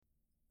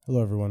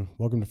Hello, everyone.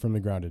 Welcome to Firmly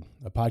Grounded,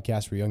 a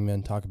podcast where young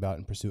men talk about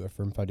and pursue a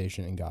firm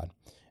foundation in God.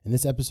 In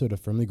this episode of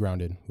Firmly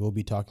Grounded, we will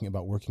be talking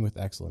about working with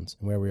excellence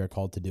and where we are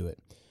called to do it.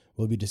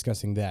 We'll be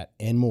discussing that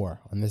and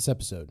more on this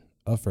episode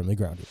of Firmly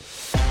Grounded.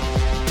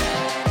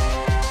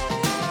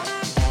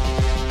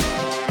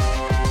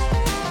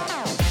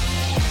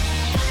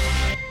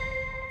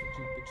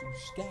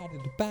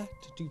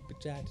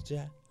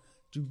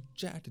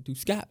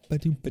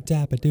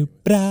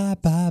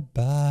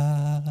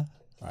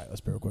 All right,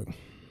 let's pray real quick.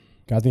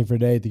 God, thank you for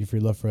today. Thank you for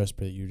your love for us.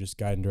 Pray that you just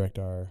guide and direct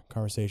our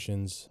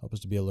conversations. Help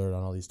us to be alert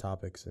on all these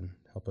topics and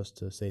help us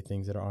to say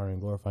things that are honoring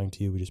and glorifying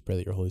to you. We just pray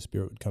that your Holy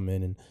Spirit would come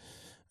in and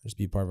just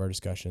be part of our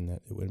discussion,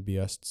 that it wouldn't be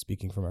us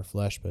speaking from our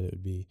flesh, but it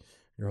would be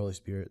your Holy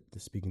Spirit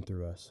speaking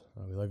through us.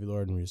 We love you,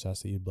 Lord, and we just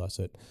ask that you'd bless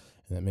it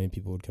and that many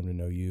people would come to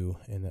know you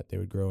and that they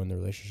would grow in their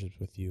relationships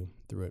with you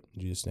through it.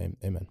 In Jesus' name,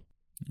 amen.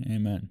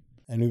 Amen.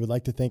 And we would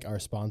like to thank our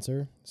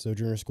sponsor,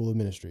 Sojourner School of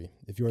Ministry.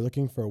 If you are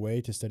looking for a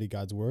way to study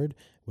God's Word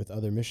with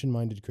other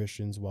mission-minded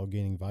Christians while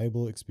gaining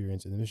valuable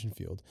experience in the mission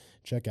field,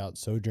 check out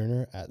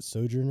Sojourner at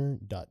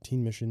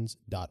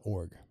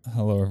sojourner.teenmissions.org.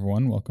 Hello,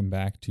 everyone. Welcome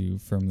back to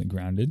Firmly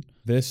Grounded.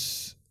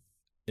 This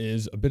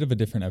is a bit of a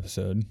different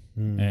episode,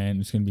 and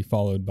it's going to be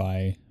followed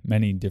by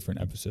many different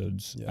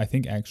episodes. Yeah. I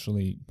think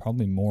actually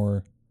probably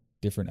more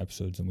different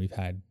episodes than we've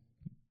had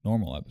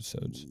normal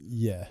episodes.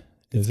 Yeah.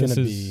 It's gonna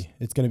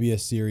be a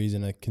series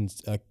and a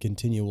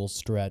continual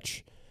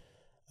stretch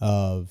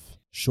of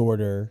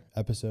shorter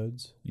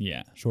episodes.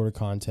 Yeah. Shorter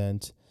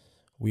content.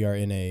 We are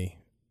in a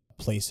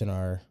place in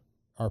our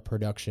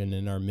production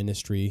and our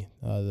ministry,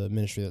 the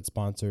ministry that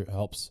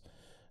helps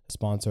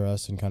sponsor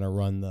us and kind of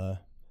run the.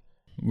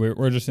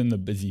 We're just in the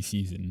busy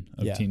season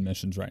of teen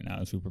missions right now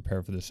as we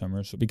prepare for the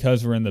summer. So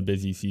because we're in the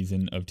busy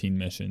season of teen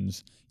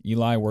missions,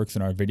 Eli works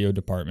in our video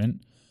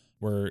department.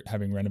 We're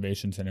having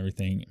renovations and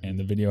everything, and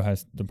the video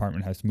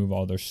department has to move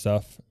all their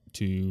stuff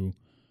to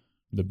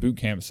the boot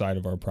camp side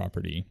of our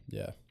property.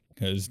 Yeah.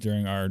 Because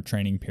during our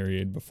training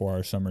period before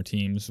our summer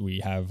teams,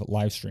 we have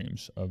live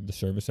streams of the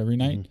service every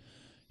night. Mm-hmm.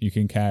 You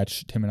can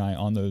catch Tim and I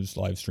on those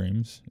live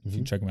streams. If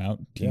you check them out,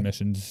 Teen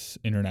Missions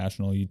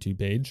International YouTube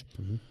page.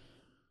 Mm-hmm.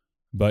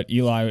 But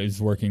Eli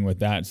is working with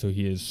that, so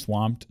he is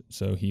swamped,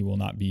 so he will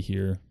not be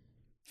here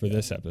for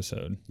this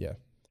episode. Yeah.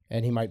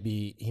 And he might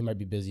be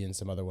busy in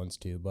some other ones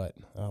too, but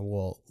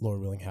we'll,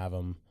 Lord willing, have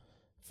him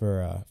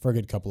for a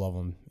good couple of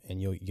them, and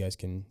you guys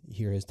can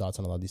hear his thoughts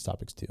on a lot of these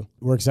topics too.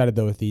 We're excited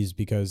though with these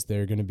because it's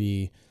probably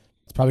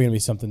going to be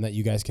something that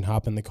you guys can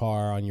hop in the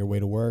car on your way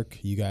to work.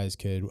 You guys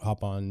could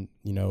hop on,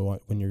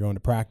 when you're going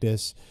to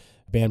practice,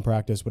 band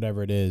practice,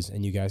 whatever it is,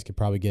 and you guys could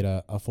probably get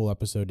a full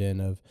episode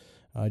in of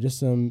just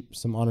some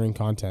honoring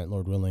content,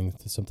 Lord willing,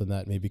 something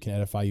that maybe can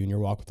edify you in your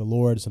walk with the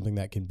Lord, something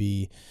that can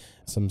be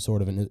some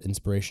sort of an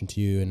inspiration to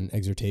you and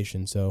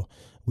exhortation. So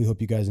we hope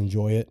you guys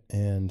enjoy it,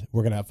 and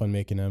we're gonna have fun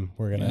making them.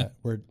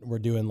 We're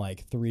doing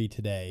like 3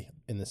 today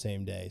in the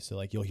same day. So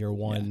like you'll hear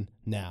one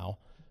now,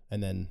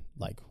 and then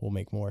like we'll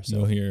make more. So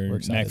you'll hear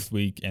next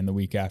week and the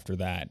week after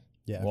that.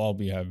 Yeah, will all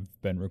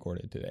have been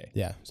recorded today.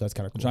 Yeah, so that's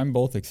kind of cool. Which I'm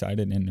both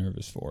excited and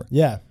nervous for.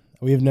 Yeah,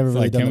 we have never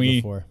really done it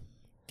before.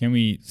 Can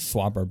we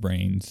swap our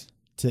brains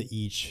to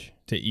each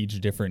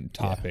different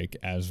topic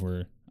as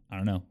we're, I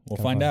don't know. We'll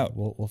find out.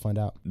 We'll find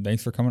out.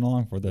 Thanks for coming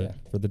along for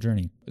the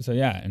journey. So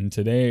and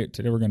today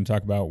we're going to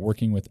talk about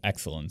working with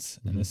excellence.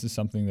 And this is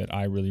something that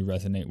I really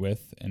resonate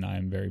with and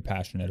I'm very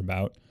passionate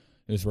about,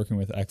 is working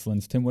with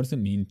excellence. Tim, what does it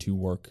mean to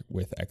work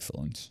with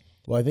excellence?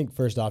 Well, I think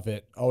first off,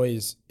 it's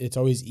always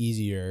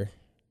easier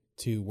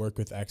to work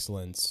with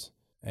excellence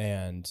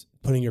and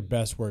putting your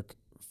best work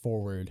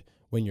forward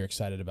when you're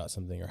excited about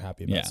something or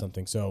happy about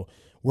something. So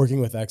working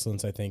with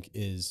excellence, I think,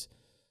 it's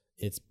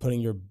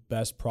putting your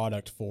best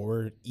product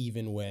forward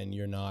even when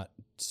you're not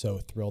so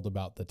thrilled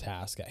about the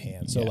task at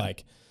hand. So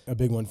like a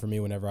big one for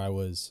me whenever I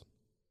was,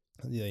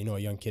 a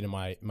young kid in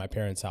my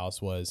parents' house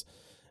was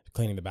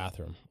cleaning the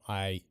bathroom.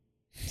 I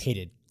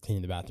hated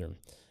cleaning the bathroom.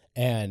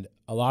 And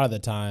a lot of the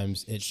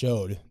times it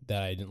showed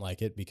that I didn't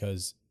like it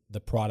because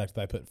the product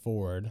that I put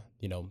forward,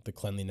 the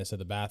cleanliness of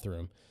the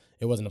bathroom,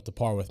 it wasn't up to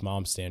par with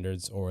mom's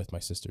standards or with my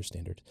sister's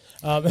standards.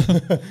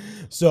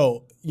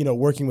 So,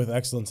 working with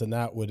excellence in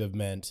that would have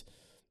meant,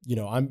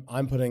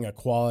 I'm putting a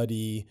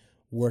quality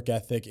work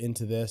ethic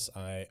into this.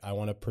 I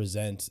want to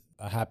present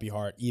a happy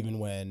heart, even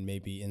when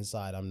maybe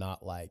inside I'm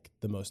not like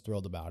the most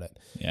thrilled about it.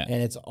 Yeah.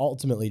 And it's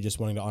ultimately just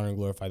wanting to honor and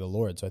glorify the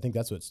Lord. So I think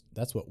that's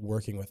what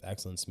working with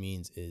excellence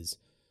means, is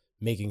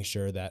making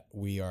sure that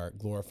we are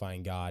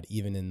glorifying God,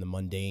 even in the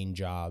mundane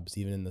jobs,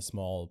 even in the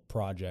small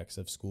projects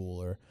of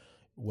school or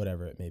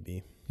whatever it may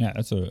be. Yeah,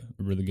 that's a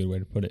really good way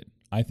to put it.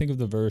 I think of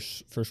the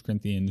verse 1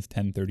 Corinthians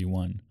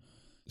 10:31.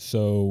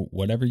 So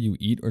whatever you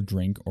eat or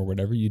drink or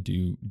whatever you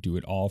do, do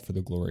it all for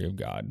the glory of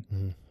God.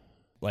 Mm-hmm.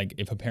 Like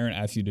if a parent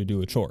asks you to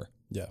do a chore,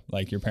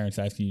 like your parents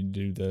ask you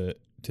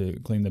to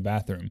clean the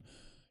bathroom,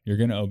 you're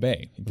going to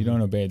obey. If you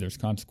don't obey, there's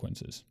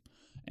consequences.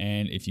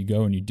 And if you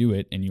go and you do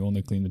it and you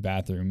only clean the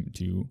bathroom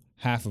to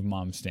half of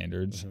mom's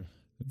standards,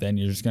 then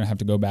you're just going to have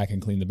to go back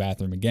and clean the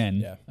bathroom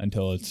again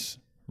until it's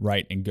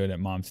right and good at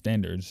mom's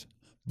standards.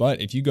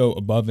 But if you go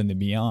above and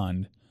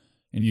beyond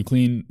and you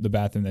clean the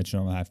bathroom that you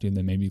normally have to, and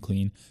then maybe you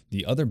clean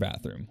the other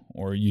bathroom,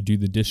 or you do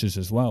the dishes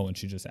as well when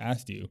she just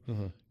asked you,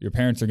 your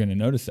parents are going to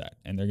notice that,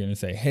 and they're going to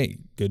say, hey,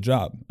 good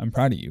job. I'm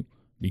proud of you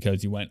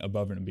because you went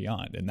above and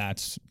beyond. And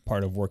that's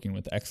part of working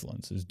with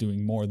excellence, is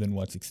doing more than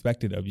what's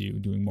expected of you,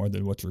 doing more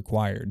than what's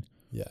required.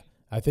 Yeah.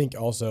 I think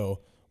also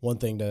one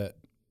thing to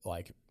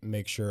like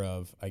make sure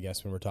of, I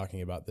guess, when we're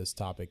talking about this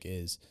topic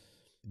is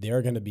there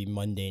are going to be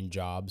mundane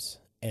jobs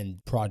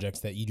and projects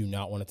that you do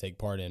not want to take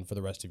part in for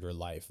the rest of your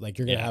life. Like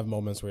you're going to have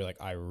moments where you're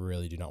like, I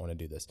really do not want to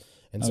do this.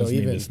 And so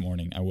even this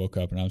morning, I woke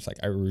up and I was like,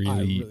 I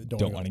really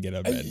don't want to get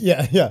out of bed.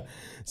 Yeah.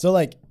 So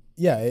like,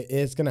 yeah,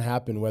 it's going to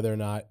happen whether or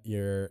not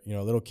you're,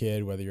 a little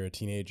kid, whether you're a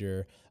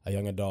teenager, a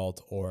young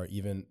adult, or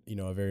even,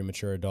 a very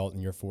mature adult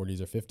in your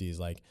 40s or 50s.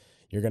 Like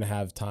you're going to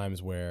have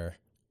times where,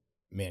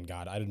 man,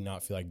 God, I do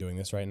not feel like doing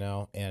this right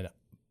now. And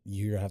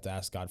you're going to have to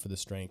ask God for the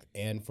strength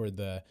and for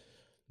the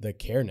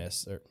care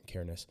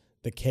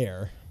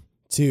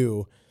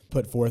to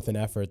put forth an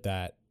effort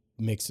that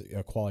makes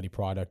a quality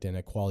product and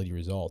a quality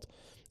result.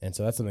 And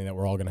so that's something that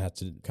we're all going to have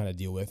to kind of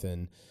deal with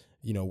and,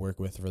 work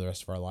with for the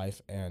rest of our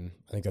life. And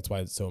I think that's why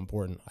it's so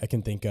important. I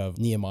can think of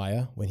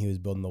Nehemiah when he was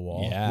building the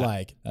wall. Yeah,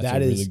 like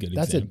that's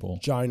example.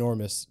 A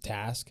ginormous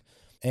task.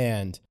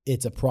 And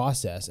it's a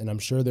process. And I'm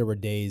sure there were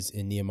days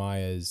in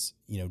Nehemiah's,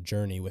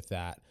 journey with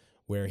that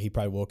where he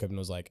probably woke up and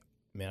was like,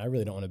 man, I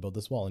really don't want to build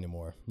this wall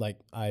anymore. Like,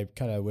 I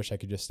kind of wish I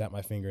could just snap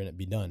my finger and it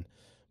be done.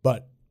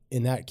 But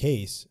in that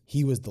case,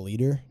 he was the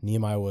leader.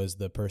 Nehemiah was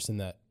the person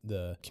that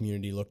the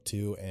community looked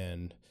to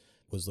and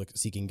was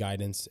seeking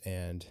guidance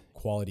and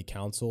quality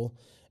counsel.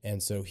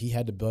 And so he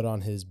had to build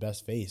on his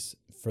best face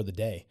for the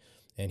day.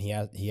 And he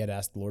had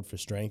asked the Lord for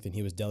strength, and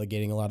he was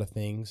delegating a lot of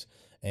things.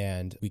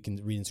 And we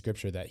can read in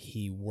Scripture that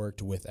he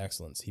worked with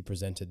excellence. He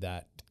presented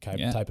that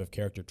type of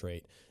character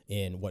trait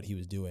in what he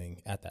was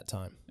doing at that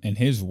time. And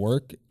his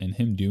work and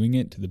him doing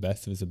it to the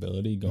best of his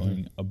ability,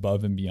 going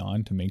above and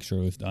beyond to make sure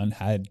it was done,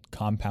 had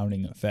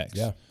compounding effects.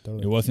 Yeah,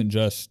 totally. It wasn't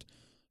just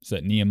so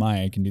that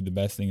Nehemiah can do the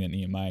best thing that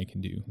Nehemiah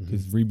can do,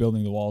 because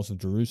rebuilding the walls of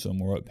Jerusalem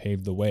were what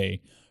paved the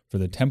way for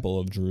the temple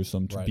of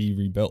Jerusalem to be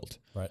rebuilt.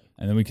 Right.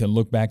 And then we can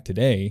look back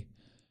today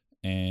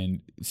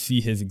and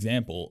see his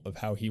example of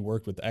how he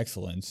worked with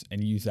excellence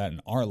and use that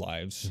in our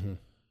lives.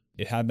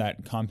 It had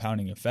that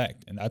compounding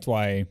effect. And that's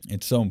why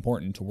it's so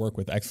important to work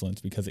with excellence,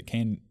 because it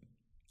can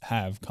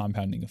have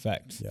compounding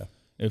effects. Yeah.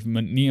 If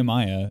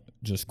Nehemiah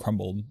just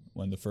crumbled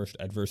when the first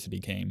adversity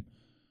came,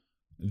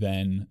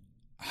 then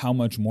how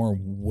much more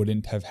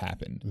wouldn't have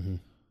happened?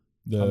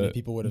 How many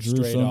people would have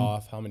strayed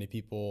off? How many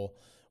people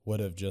would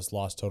have just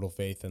lost total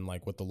faith in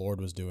like what the Lord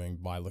was doing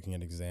by looking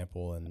at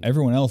example? And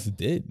everyone else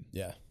did.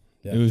 Yeah.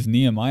 It was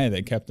Nehemiah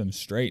that kept them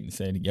straight and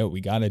said, yo, we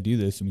got to do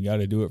this, and we got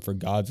to do it for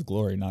God's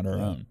glory, not our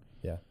own.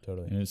 Yeah,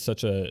 totally. And it's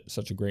such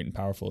a great and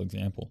powerful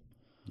example.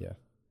 Yeah.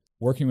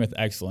 Working with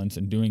excellence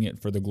and doing it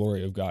for the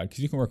glory of God, because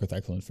you can work with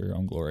excellence for your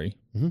own glory.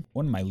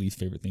 One of my least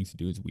favorite things to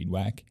do is weed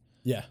whack.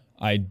 Yeah.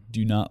 I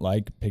do not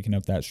like picking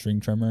up that string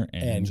trimmer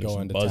and just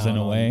going to buzzing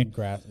away.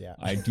 Grass. Yeah.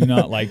 I do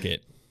not like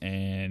it.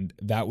 And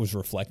that was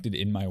reflected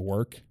in my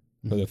work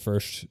for the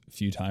first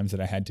few times that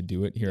I had to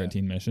do it here at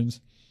Teen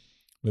Missions.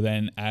 But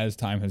then as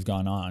time has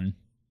gone on,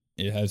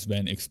 it has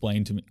been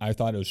explained to me. I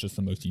thought it was just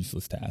the most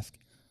useless task.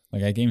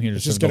 Like I came here to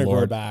serve the Lord. It's just going to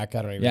grow back.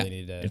 I don't even really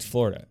need it. It's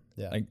Florida.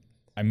 Yeah. Like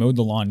I mowed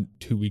the lawn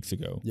 2 weeks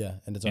ago. Yeah.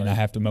 And I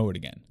have to mow it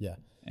again. Yeah.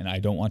 And I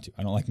don't want to.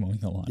 I don't like mowing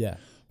the lawn. Yeah.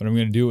 But I'm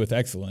going to do it with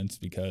excellence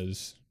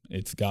because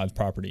it's God's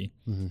property.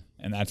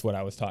 And that's what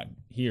I was taught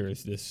here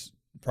is this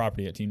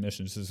property at Teen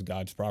Missions. This is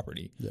God's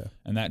property. Yeah.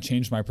 And that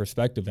changed my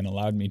perspective and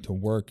allowed me to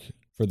work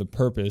for the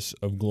purpose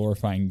of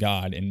glorifying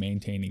God and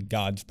maintaining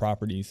God's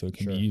property so it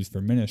can be used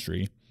for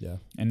ministry. Yeah.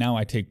 And now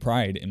I take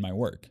pride in my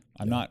work.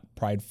 I'm not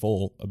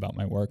prideful about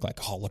my work, like,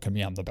 oh, look at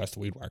me, I'm the best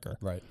weed whacker.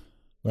 Right.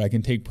 But I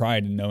can take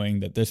pride in knowing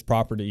that this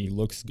property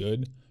looks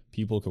good.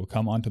 People can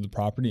come onto the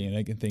property and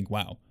they can think,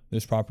 wow,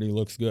 this property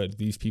looks good.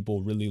 These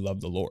people really love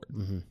the Lord.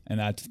 And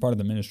that's part of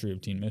the ministry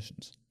of Teen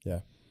Missions.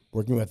 Yeah.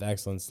 Working with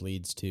excellence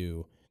leads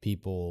to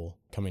people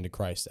coming to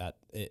Christ.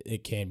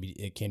 It can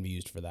be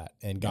used for that.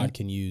 And God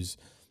can use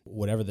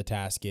whatever the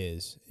task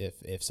is.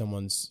 If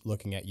someone's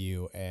looking at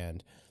you,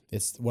 and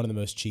it's one of the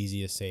most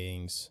cheesiest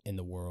sayings in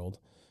the world,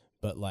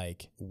 but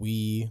like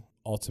we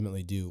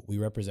ultimately we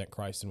represent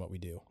Christ in what we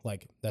do.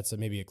 Like that's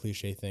maybe a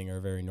cliche thing or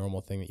a very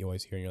normal thing that you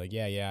always hear, and you're like,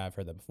 yeah, I've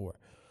heard that before.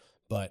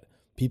 But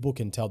people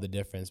can tell the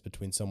difference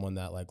between someone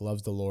that like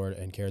loves the Lord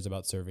and cares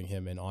about serving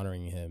him and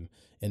honoring him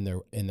in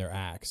their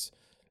acts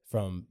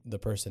from the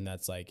person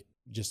that's like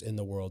just in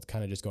the world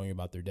kind of just going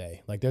about their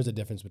day. Like there's a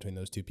difference between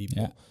those two people.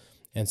 Yeah.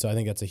 And so I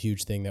think that's a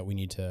huge thing that we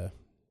need to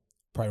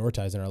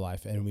prioritize in our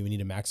life, and we need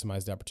to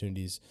maximize the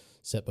opportunities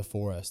set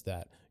before us.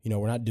 That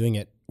we're not doing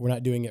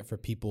it for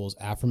people's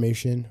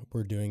affirmation.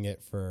 We're doing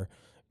it for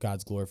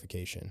God's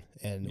glorification,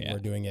 and we're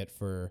doing it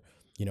for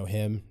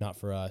him, not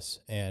for us.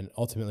 And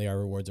ultimately, our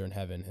rewards are in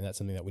heaven, and that's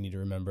something that we need to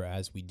remember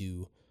as we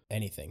do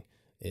anything.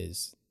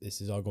 This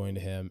is all going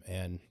to him,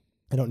 and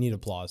I don't need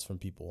applause from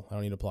people. I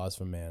don't need applause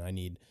from man. I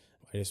need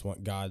I just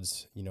want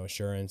God's,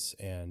 assurance,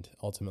 and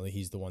ultimately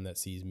he's the one that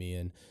sees me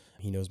and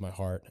he knows my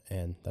heart,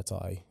 and that's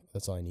all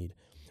I need.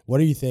 What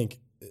do you think?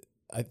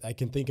 I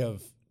can think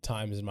of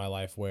times in my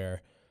life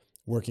where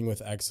working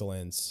with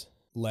excellence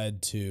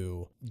led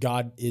to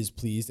God is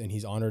pleased and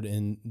he's honored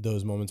in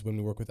those moments when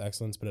we work with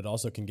excellence, but it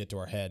also can get to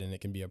our head, and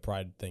it can be a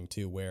pride thing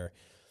too, where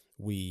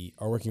we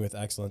are working with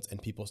excellence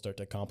and people start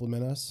to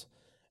compliment us.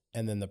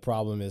 And then the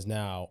problem is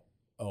now,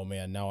 oh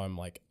man, now I'm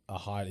like a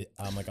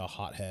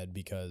hothead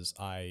because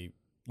I,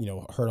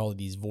 heard all of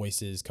these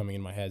voices coming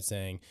in my head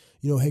saying,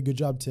 hey, good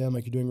job, Tim.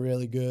 Like, you're doing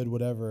really good,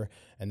 whatever.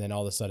 And then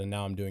all of a sudden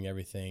now I'm doing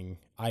everything.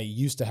 I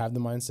used to have the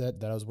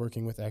mindset that I was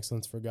working with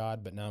excellence for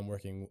God, but now I'm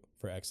working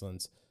for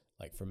excellence,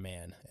 like for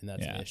man. And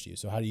that's an issue.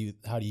 So how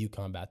do you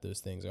combat those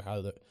things, or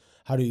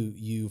how do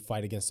you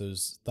fight against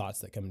those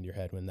thoughts that come into your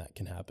head when that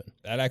can happen?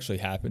 That actually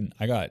happened.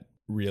 I got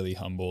really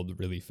humbled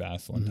really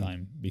fast one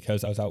time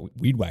because I was out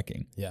weed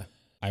whacking. Yeah.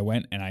 I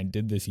went and I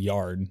did this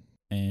yard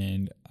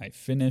and I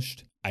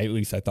finished. At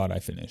least I thought I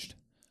finished.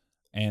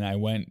 And I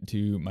went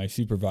to my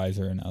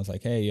supervisor and I was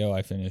like, hey, yo,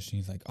 I finished. And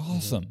he's like,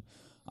 awesome.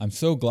 I'm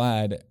so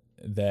glad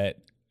that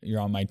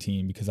you're on my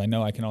team because I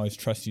know I can always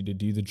trust you to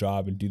do the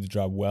job and do the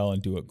job well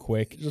and do it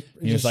quick.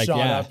 He was like, shot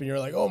up and you're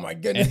like, oh my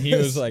goodness. And he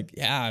was like,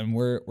 yeah, and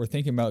we're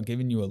thinking about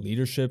giving you a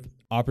leadership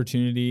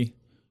opportunity,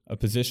 a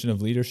position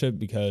of leadership,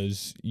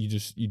 because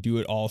you do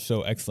it all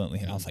so excellently.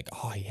 And I was like,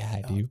 oh yeah,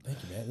 I do. Thank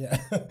you, man.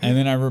 Yeah. And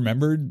then I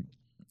remembered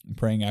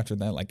praying after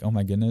that, like, oh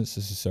my goodness,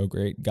 this is so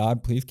great.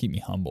 God, please keep me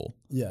humble.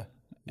 Yeah.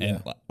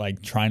 And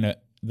like trying to,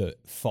 the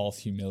false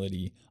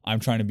humility, I'm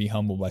trying to be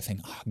humble by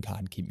saying, oh,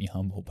 God, keep me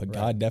humble. But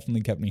God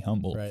definitely kept me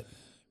humble. Right.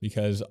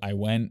 Because I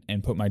went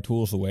and put my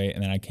tools away,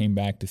 and then I came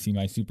back to see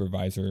my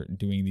supervisor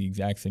doing the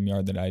exact same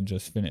yard that I had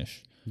just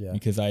finished. Yeah.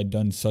 Because I had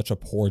done such a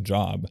poor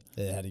job.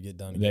 It had to get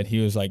done. That he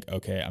was like,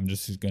 okay, I'm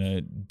just going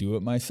to do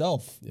it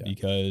myself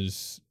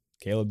because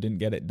Caleb didn't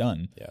get it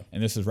done. Yeah.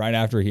 And this is right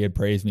after he had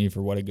praised me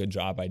for what a good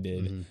job I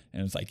did. And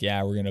it's like,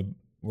 yeah, we're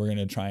going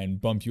to try and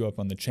bump you up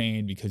on the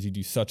chain because you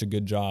do such a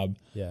good job.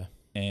 Yeah.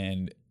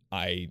 And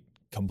I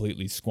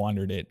completely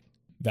squandered it.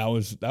 That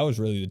was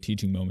really the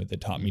teaching moment that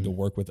taught me to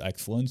work with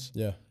excellence.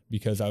 Yeah.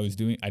 Because I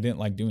didn't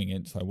like doing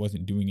it, so I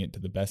wasn't doing it to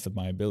the best of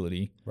my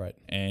ability. Right.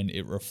 And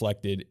it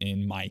reflected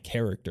in my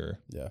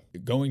character. Yeah.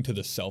 Going to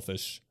the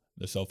selfish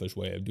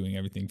way of doing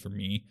everything for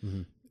me.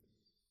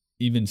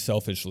 Even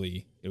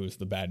selfishly, it was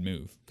the bad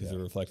move because it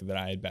reflected that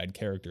I had bad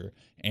character,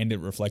 and it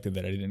reflected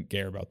that I didn't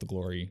care about the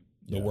glory,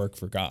 the work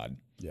for God.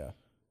 Yeah.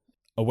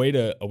 A way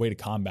to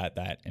combat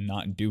that and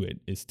not do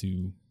it is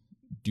to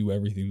do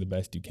everything the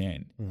best you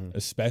can,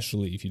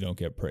 especially if you don't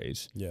get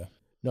praise. Yeah.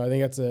 No, I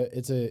think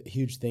it's a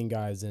huge thing,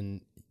 guys.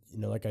 And,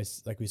 like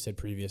we said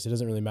previous, it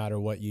doesn't really matter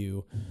what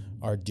you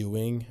are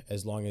doing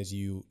as long as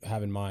you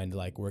have in mind,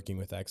 like, working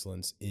with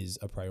excellence is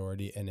a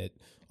priority. And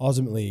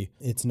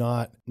it's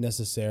not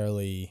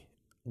necessarily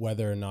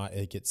whether or not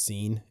it gets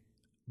seen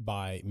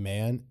by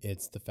man.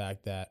 It's the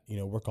fact that,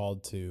 we're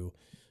called to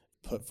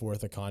put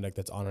forth a conduct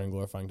that's honoring and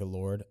glorifying the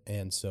Lord.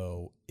 And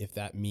so if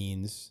that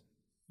means,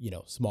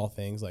 small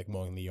things like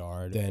mowing the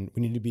yard, then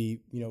we need to be,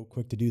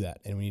 quick to do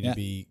that. And we need to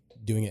be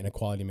doing it in a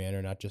quality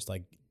manner, not just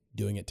like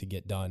doing it to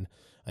get done.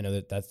 I know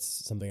that that's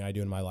something I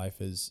do in my life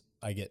is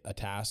I get a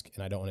task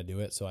and I don't want to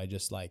do it. So I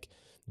just like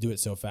do it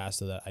so fast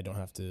so that I don't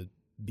have to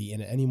be in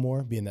it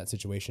anymore, be in that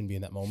situation, be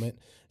in that moment,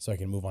 so I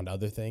can move on to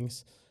other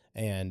things.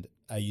 And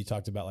you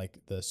talked about like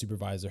the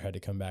supervisor had to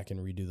come back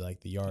and redo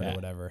like the yard or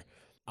whatever.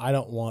 I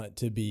don't want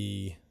to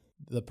be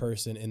the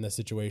person in the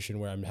situation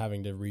where I'm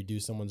having to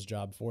redo someone's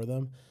job for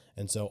them.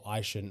 And so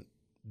I shouldn't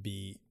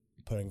be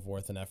putting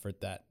forth an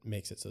effort that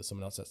makes it so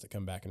someone else has to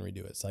come back and redo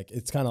it. It's like,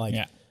 it's kind of like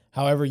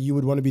however you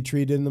would want to be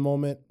treated in the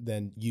moment,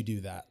 then you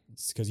do that.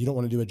 It's because you don't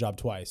want to do a job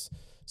twice.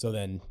 So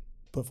then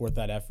put forth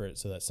that effort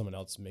so that someone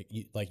else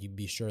you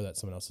be sure that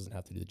someone else doesn't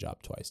have to do the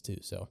job twice too.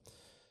 So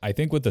I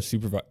think with the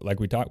supervisor, like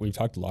we've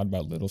talked a lot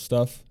about little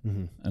stuff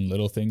and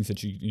little things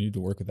that you need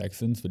to work with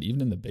excellence, but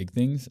even in the big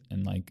things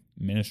and like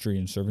ministry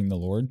and serving the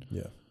Lord.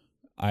 Yeah.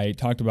 I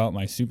talked about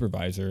my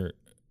supervisor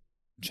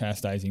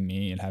chastising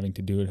me and having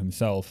to do it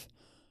himself.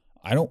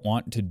 I don't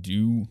want to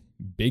do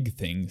big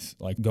things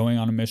like going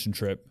on a mission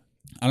trip.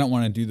 I don't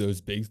want to do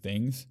those big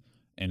things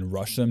and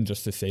rush them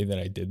just to say that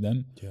I did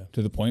them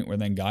to the point where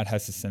then God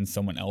has to send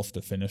someone else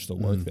to finish the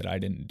work that I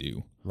didn't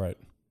do. Right.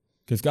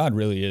 Because God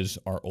really is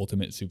our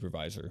ultimate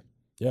supervisor.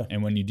 Yeah.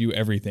 And when you do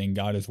everything,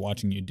 God is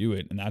watching you do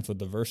it. And that's what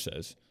the verse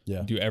says.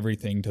 Yeah. Do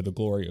everything to the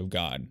glory of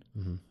God.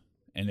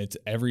 And it's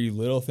every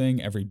little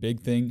thing, every big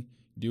thing,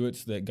 do it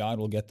so that God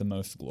will get the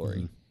most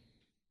glory.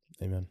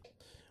 Amen.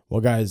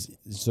 Well, guys,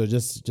 so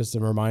just a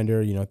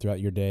reminder,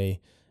 throughout your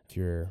day, if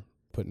you're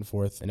putting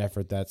forth an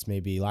effort that's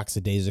maybe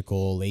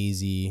lackadaisical,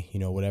 lazy,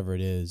 whatever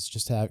it is,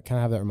 just have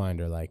that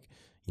reminder, like,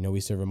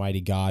 we serve a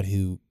mighty God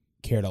who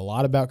cared a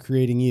lot about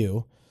creating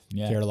you,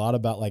 cared a lot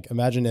about, like,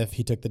 imagine if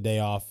he took the day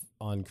off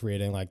on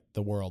creating like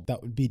the world,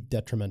 that would be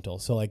detrimental.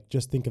 So like,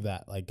 just think of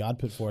that, like God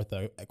put forth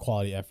a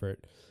quality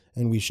effort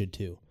and we should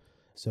too.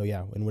 So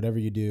yeah, in whatever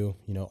you do,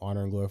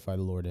 honor and glorify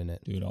the Lord in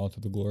it. Do it all to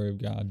the glory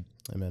of God.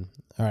 Amen.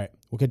 All right.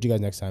 We'll catch you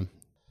guys next time.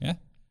 Yeah.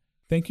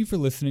 Thank you for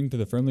listening to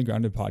the Firmly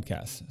Grounded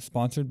podcast,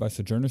 sponsored by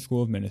Sojourner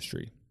School of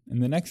Ministry. In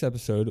the next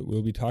episode,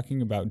 we'll be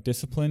talking about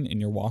discipline in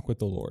your walk with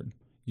the Lord.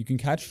 You can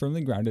catch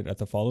Firmly Grounded at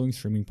the following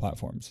streaming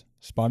platforms: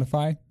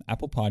 Spotify,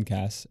 Apple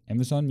Podcasts,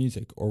 Amazon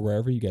Music, or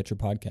wherever you get your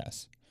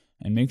podcasts.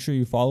 And make sure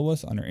you follow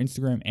us on our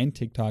Instagram and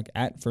TikTok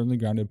at Firmly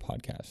Grounded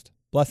Podcast.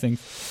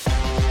 Blessings.